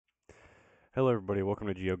Hello, everybody. Welcome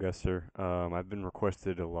to GeoGuessr. I've been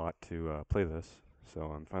requested a lot to play this, so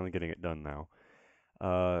I'm finally getting it done now.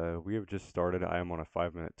 We have just started. I am on a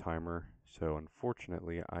 5-minute timer, so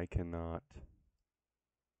unfortunately, I cannot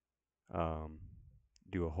um,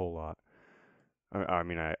 do a whole lot. I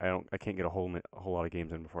can't get a whole lot of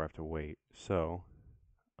games in before I have to wait. So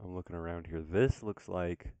I'm looking around here. This looks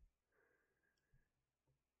like,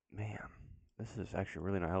 man, this is actually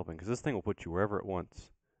really not helping because this thing will put you wherever it wants.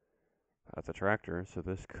 That's a tractor, so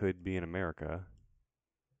this could be in America.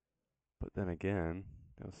 But then again,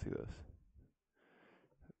 let's see this.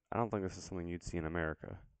 I don't think this is something you'd see in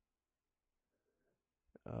America.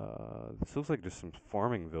 This looks like just some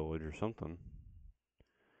farming village or something.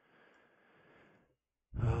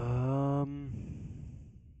 Um,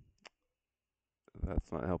 that's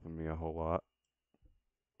not helping me a whole lot.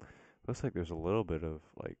 Looks like there's a little bit of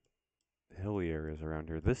like hilly areas around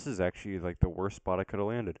here. This is actually like the worst spot I could have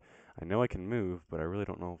landed. I know I can move, but I really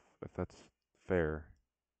don't know if that's fair.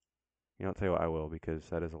 You know, I'll tell you what, I will because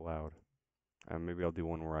that is allowed. Maybe I'll do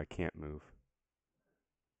one where I can't move.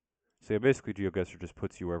 So yeah, basically GeoGuessr just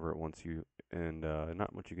puts you wherever it wants you, and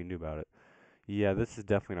not much you can do about it. Yeah, this is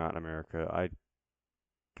definitely not in America. I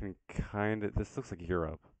can kind of. This looks like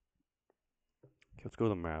Europe. Okay, let's go to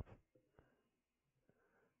the map.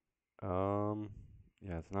 Um,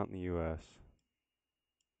 yeah, it's not in the U.S.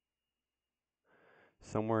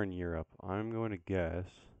 Somewhere in Europe. I'm going to guess.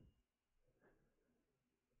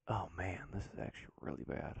 Oh man, this is actually really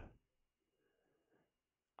bad.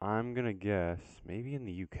 I'm gonna guess maybe in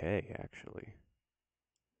the UK actually.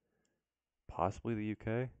 Possibly the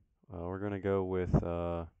UK. We're gonna go with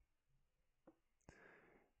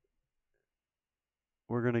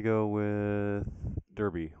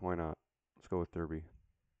Derby. Why not? Let's go with Derby.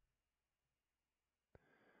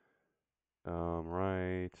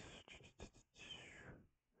 Right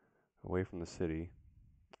away from the city.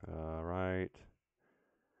 Right.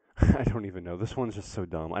 I don't even know. This one's just so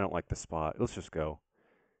dumb. I don't like the spot. Let's just go.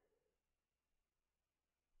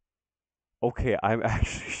 Okay, I'm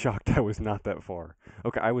actually shocked I was not that far.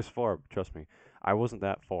 Okay, I was far, trust me. I wasn't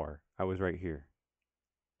that far. I was right here.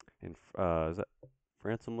 Is that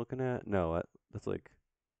France I'm looking at? No, that's like,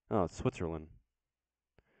 oh, it's Switzerland.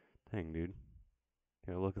 Dang, dude.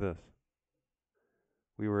 Yeah, look at this.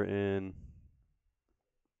 We were in,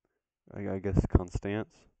 I guess,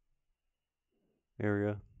 Constance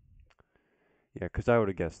area. Yeah, 'cause I would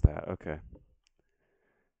have guessed that. Okay.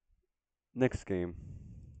 Next game.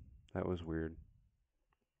 That was weird.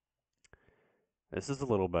 This is a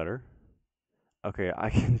little better. Okay, I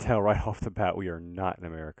can tell right off the bat we are not in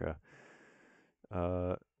America.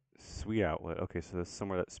 Uh, Sweet Outlet. Okay, so that's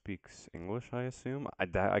somewhere that speaks English, I assume. I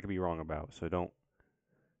could be wrong about, so don't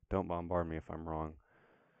bombard me if I'm wrong.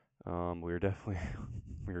 We are definitely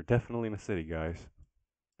we are definitely in a city, guys.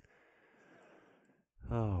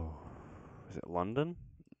 Oh, is it London?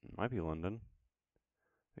 Might be London.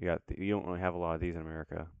 You don't really have a lot of these in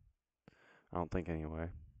America. I don't think anyway.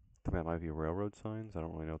 I think that might be railroad signs. I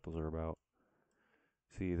don't really know what those are about.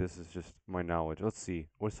 See, this is just my knowledge. Let's see.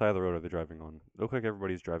 What side of the road are they driving on? Look like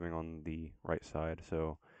everybody's driving on the right side,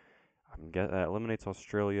 so that eliminates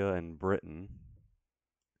Australia and Britain.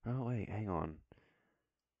 Oh wait, hang on.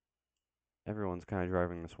 Everyone's kind of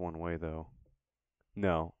driving this one way though.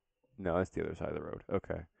 No, no, that's the other side of the road.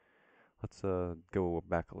 Okay, let's go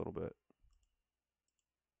back a little bit.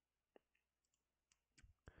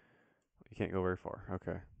 You can't go very far.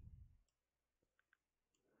 Okay.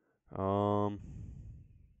 Um.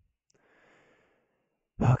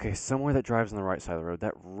 Okay, somewhere that drives on the right side of the road.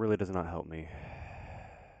 That really does not help me.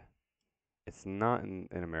 It's not in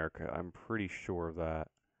America. I'm pretty sure of that.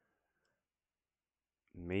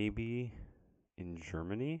 Maybe in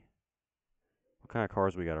Germany? What kind of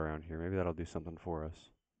cars we got around here? Maybe that'll do something for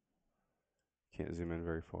us. Can't zoom in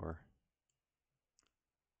very far.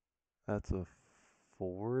 That's a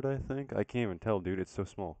Ford, I think. I can't even tell, dude. It's so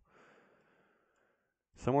small.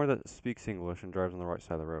 Somewhere that speaks English and drives on the right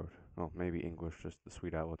side of the road. Oh, maybe English, just the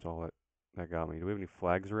Sweet Outlet's all that got me. Do we have any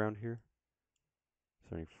flags around here? Is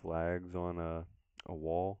there any flags on a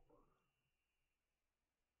wall?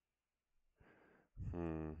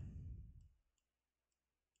 Hmm.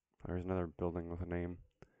 There's another building with a name.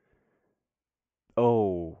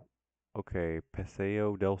 Oh, okay.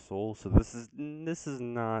 Paseo del Sol. So this is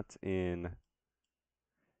not in.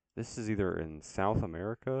 This is either in South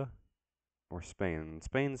America or Spain.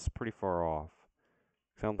 Spain's pretty far off.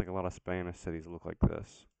 I don't think a lot of Spanish cities look like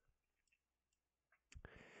this.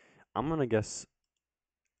 I'm gonna guess.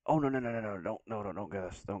 Oh no no no no no! Don't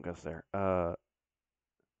guess. Don't guess there.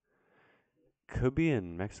 Could be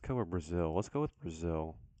in Mexico or Brazil. Let's go with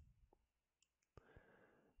Brazil.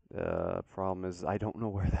 Problem is, I don't know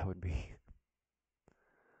where that would be.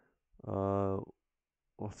 Uh,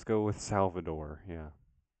 let's go with Salvador. Yeah.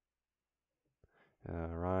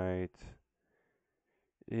 Right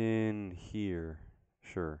in here.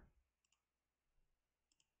 Sure.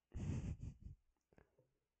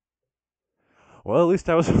 Well, at least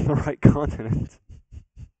I was on the right continent.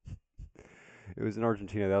 It was in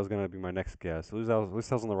Argentina. That was gonna be my next guess. At least I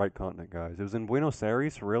was on the right continent, guys. It was in Buenos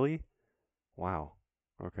Aires. Really? Wow.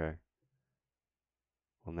 Okay.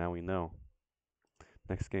 Well, now we know.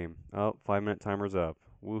 Next game. Oh, 5 minute timer's up.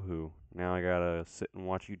 Woohoo. Now I gotta sit and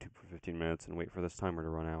watch YouTube for 15 minutes and wait for this timer to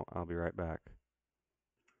run out. I'll be right back.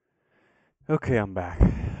 Okay, I'm back.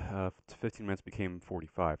 15 minutes became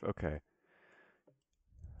 45. Okay.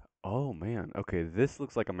 Oh, man. Okay, this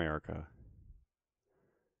looks like America.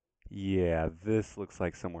 Yeah, this looks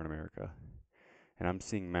like somewhere in America. And I'm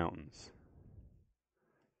seeing mountains.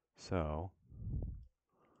 So,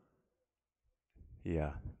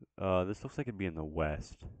 yeah. This looks like it'd be in the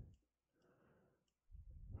west.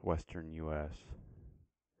 Western US.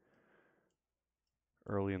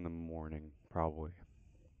 Early in the morning, probably.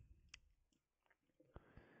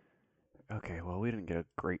 Okay, well, we didn't get a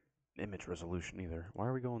great image resolution either. Why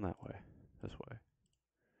are we going that way? This way.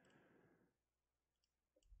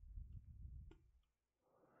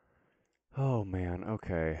 Oh, man,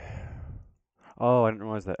 okay. Oh, I didn't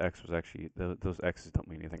realize that X was actually, those X's don't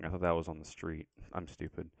mean anything. I thought that was on the street. I'm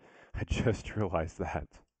stupid. I just realized that.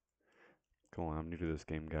 Come on, I'm new to this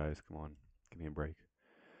game, guys. Come on, give me a break.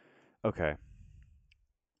 Okay,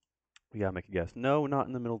 we gotta make a guess. No, not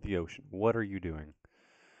in the middle of the ocean. What are you doing?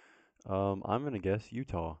 I'm gonna guess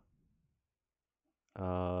Utah.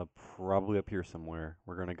 Uh, Probably up here somewhere.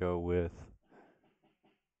 We're gonna go with.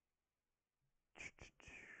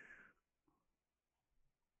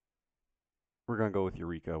 We're gonna go with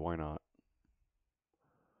Eureka. Why not?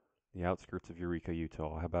 The outskirts of Eureka,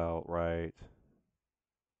 Utah. How about right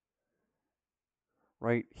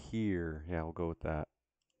here? Yeah, we'll go with that.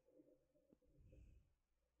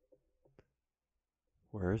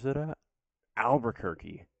 Where is it at?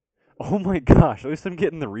 Albuquerque. Oh my gosh, at least I'm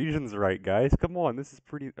getting the regions right, guys. Come on, this is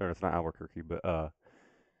pretty. Or it's not Albuquerque, but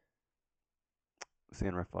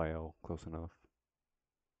San Rafael, close enough.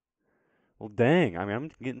 Well, dang. I mean,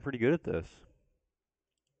 I'm getting pretty good at this.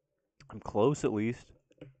 I'm close at least.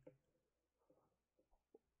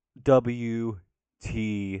 WTF?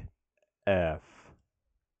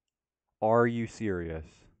 Are you serious?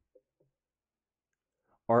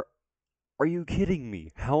 Are are you kidding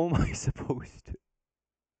me? How am I supposed to?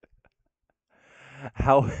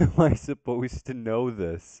 How am I supposed to know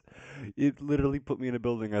this? It literally put me in a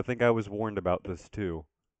building. I think I was warned about this too.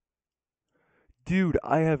 Dude,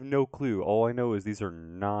 I have no clue. All I know is these are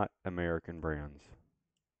not American brands.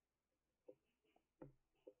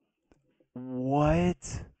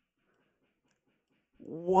 What?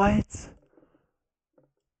 What?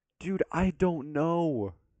 Dude, I don't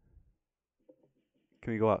know.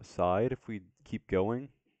 Can we go outside if we keep going?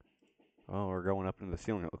 Oh, we're going up into the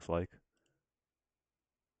ceiling, it looks like.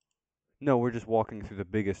 No, we're just walking through the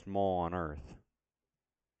biggest mall on Earth.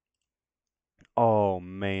 Oh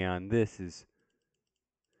man, this is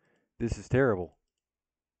terrible.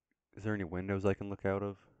 Is there any windows I can look out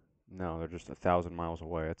of? No, they're just 1,000 miles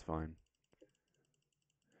away. That's fine.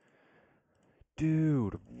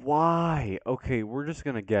 Dude, why? Okay, we're just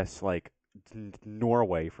gonna guess like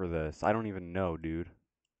Norway for this. I don't even know, dude.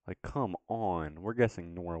 Like, come on. We're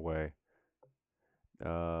guessing Norway.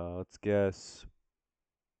 Let's guess.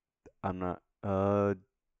 I'm not. Let's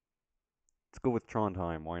go with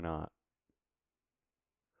Trondheim. Why not?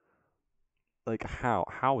 Like, how?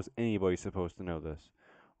 How is anybody supposed to know this?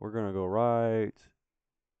 We're gonna go right.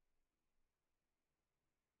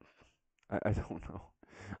 I don't know.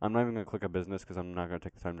 I'm not even gonna click a business because I'm not gonna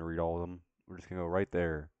take the time to read all of them. We're just gonna go right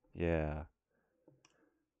there. Yeah.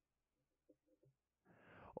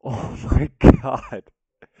 Oh my God.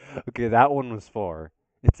 Okay, that one was far.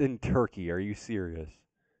 It's in Turkey. Are you serious?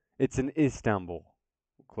 It's in Istanbul.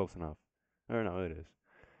 Close enough. Oh no, it is.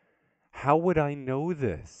 How would I know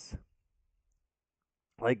this?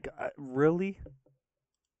 Like, really?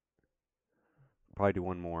 Probably do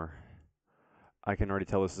one more. I can already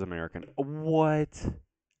tell this is American. What?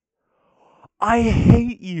 I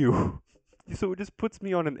hate you. So it just puts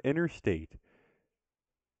me on an interstate.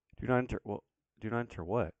 Do not enter. Well, do not enter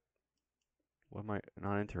what? What am I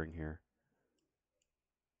not entering here?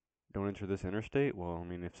 Don't enter this interstate? Well, I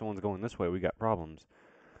mean, if someone's going this way, we got problems.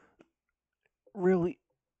 Really?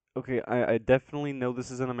 Okay, I definitely know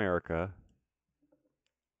this is in America.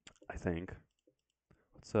 I think.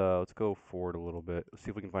 Let's go forward a little bit. Let's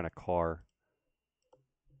see if we can find a car.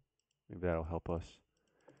 Maybe that'll help us.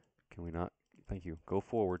 Can we not? Thank you. Go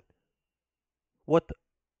forward. What the?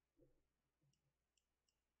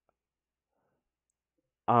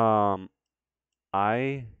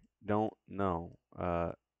 I don't know.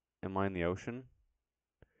 Am I in the ocean?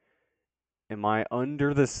 Am I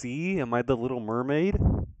under the sea? Am I the Little Mermaid?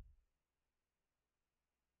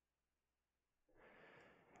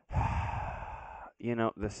 You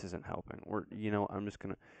know, this isn't helping.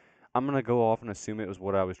 I'm gonna go off and assume it was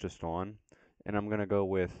what I was just on, and I'm gonna go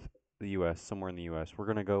with the U.S. somewhere in the U.S. We're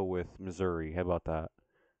gonna go with Missouri. How about that?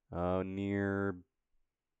 Near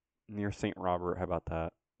St. Robert. How about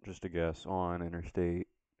that? Just a guess on Interstate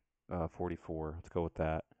 44. Let's go with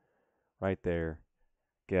that. Right there.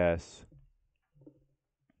 Guess.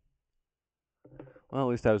 Well, at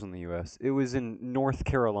least I was in the U.S. It was in North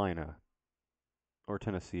Carolina or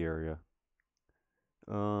Tennessee area.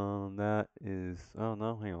 That is. Oh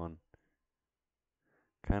no, hang on.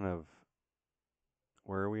 Kind of.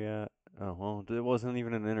 Where are we at? Oh well, it wasn't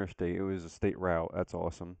even an interstate. It was a state route. That's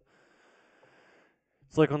awesome.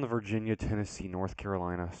 It's like on the Virginia, Tennessee, North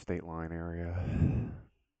Carolina state line area.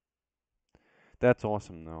 That's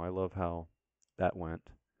awesome though. I love how that went.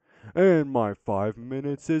 And my 5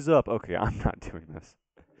 minutes is up. Okay, I'm not doing this.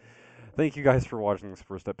 Thank you guys for watching this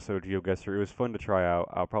first episode of GeoGuessr. It was fun to try out.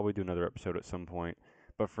 I'll probably do another episode at some point.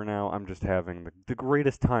 But for now, I'm just having the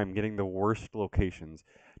greatest time getting the worst locations.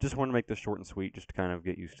 Just want to make this short and sweet just to kind of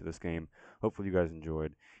get used to this game. Hopefully you guys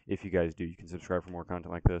enjoyed. If you guys do, you can subscribe for more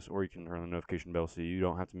content like this, or you can turn on the notification bell so you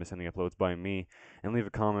don't have to miss any uploads by me, and leave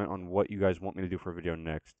a comment on what you guys want me to do for a video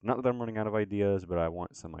next. Not that I'm running out of ideas, but I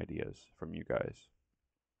want some ideas from you guys.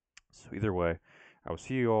 So either way, I will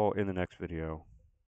see you all in the next video.